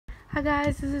Hi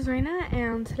guys, this is Raina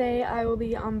and today I will be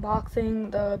unboxing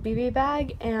the BB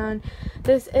bag, and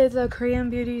this is a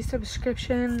Kbeauty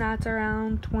subscription that's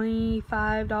around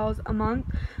 $25 a month.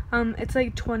 It's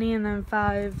like 20 and then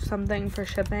 5 something for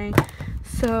shipping.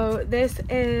 So this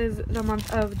is the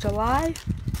month of July.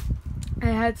 I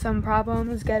had some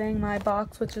problems getting my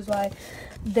box, which is why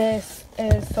this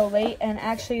is so late, and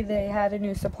actually they had a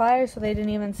new supplier, so they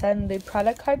didn't even send the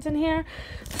product cards in here,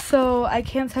 so I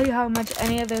can't tell you how much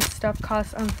any of this stuff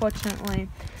costs, unfortunately.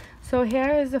 So here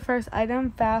is the first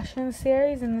item, Fashion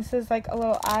Series, and this is like a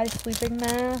little eye sleeping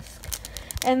mask,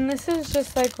 and this is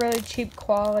just like really cheap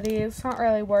quality. It's not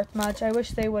really worth much. I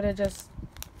wish they would have just,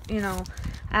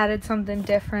 added something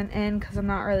different in, because I'm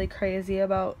not really crazy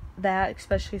about that,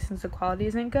 especially since the quality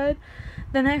isn't good.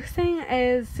 The next thing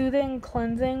is Soothing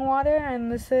Cleansing Water,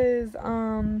 and this is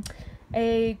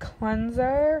a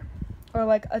cleanser or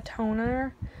like a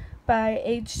toner by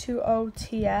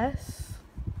H2OTS,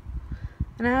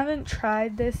 and I haven't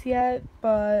tried this yet,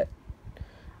 but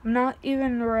I'm not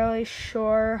even really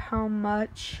sure how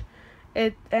much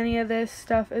any of this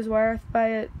stuff is worth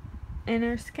by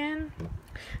Inner Skin,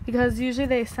 because usually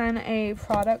they send a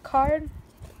product card,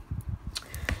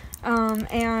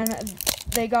 and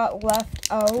they got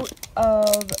left out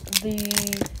of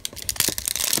the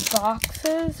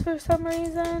boxes for some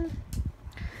reason.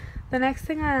 The next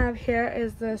thing I have here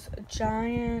is this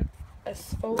giant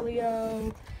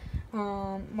Esfolio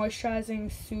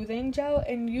moisturizing soothing gel,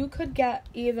 and you could get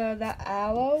either the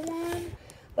aloe one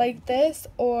like this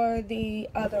or the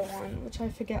other one, which I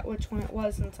forget which one it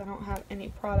was since I don't have any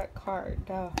product card.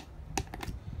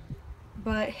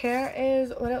 But here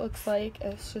is what it looks like.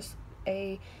 It's just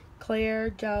a clear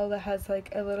gel that has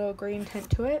like a little green tint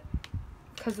to it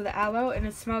because of the aloe, and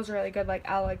it smells really good like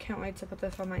aloe. I can't wait to put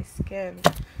this on my skin.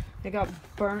 It got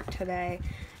burnt today.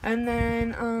 And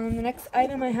then the next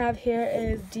item I have here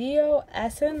is Deo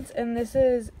Essence, and this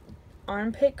is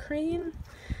armpit cream.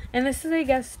 And this is, I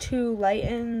guess, to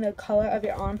lighten the color of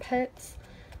your armpits.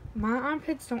 My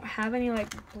armpits don't have any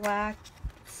like black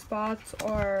spots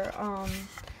or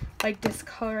like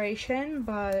discoloration,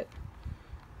 but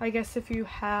I guess if you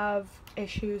have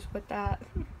issues with that.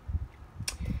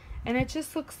 And it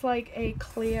just looks like a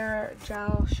clear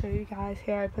gel. I'll show you guys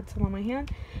here. I put some on my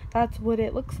hand. That's what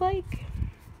it looks like.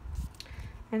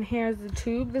 And here's the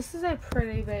tube. This is a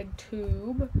pretty big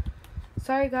tube.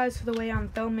 Sorry guys for the way I'm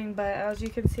filming, but as you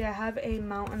can see, I have a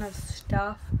mountain of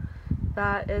stuff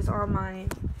that is on my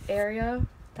area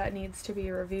that needs to be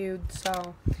reviewed.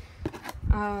 So,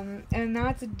 and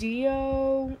that's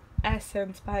Deo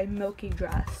Essence by Milky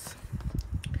Dress.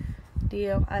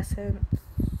 Deo Essence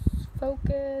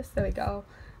Focus, there we go,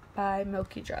 by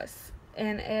Milky Dress,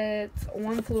 and it's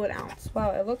 1 fluid ounce.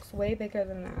 Wow, it looks way bigger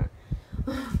than that.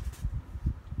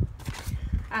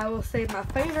 I will save my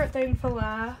favorite thing for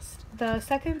last. The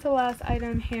second to last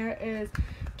item here is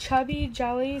Chubby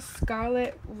Jelly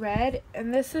Scarlet Red,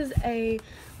 and this is a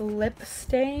lip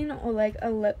stain or like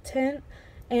a lip tint.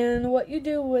 And what you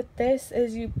do with this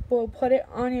is you will put it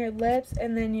on your lips,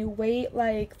 and then you wait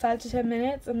like 5 to 10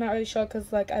 minutes. I'm not really sure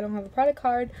because like I don't have a product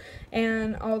card,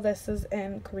 and all this is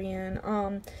in Korean.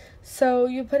 So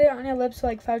you put it on your lips for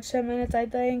like 5 to 10 minutes, I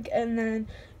think, and then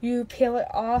you peel it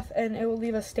off, and it will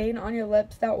leave a stain on your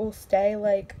lips that will stay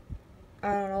like,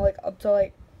 I don't know, like up to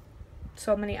like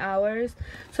so many hours.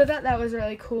 So that was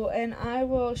really cool, and I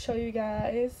will show you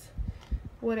guys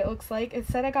what it looks like. It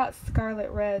said I got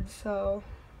scarlet red, so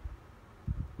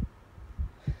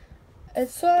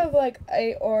it's sort of like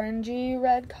a orangey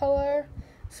red color.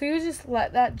 So you just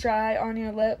let that dry on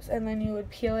your lips, and then you would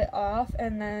peel it off,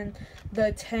 and then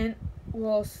the tint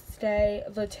will stay,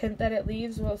 the tint that it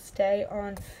leaves will stay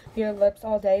on your lips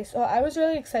all day. So I was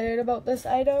really excited about this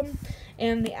item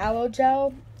and the aloe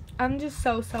gel. I'm just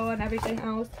so on everything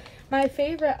else. My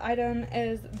favorite item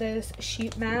is this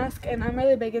sheet mask, and I'm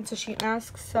really big into sheet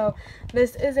masks. So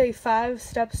this is a 5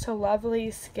 steps to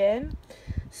lovely skin.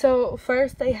 So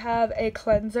first they have a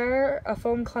cleanser, a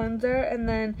foam cleanser, and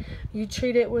then you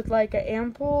treat it with like an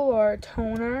ampoule or a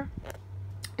toner.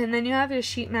 And then you have your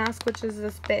sheet mask, which is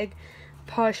this big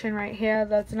portion right here.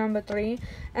 That's number 3.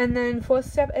 And then 4th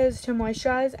step is to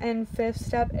moisturize, and 5th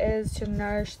step is to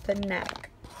nourish the neck.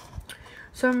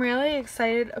 So I'm really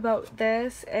excited about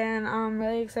this, and I'm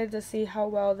really excited to see how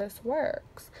well this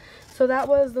works. So that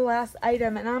was the last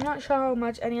item, and I'm not sure how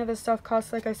much any of this stuff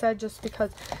costs, like I said, just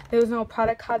because there was no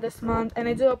product card this month. And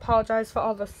I do apologize for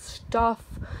all the stuff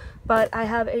but I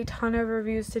have a ton of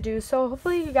reviews to do. So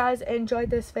hopefully you guys enjoyed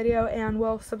this video and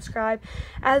will subscribe.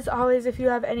 As always, if you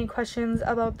have any questions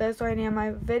about this or any of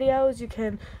my videos, you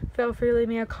can feel free to leave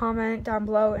me a comment down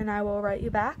below and I will write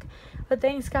you back. But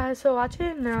thanks guys for watching,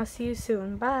 and I'll see you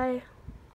soon. Bye.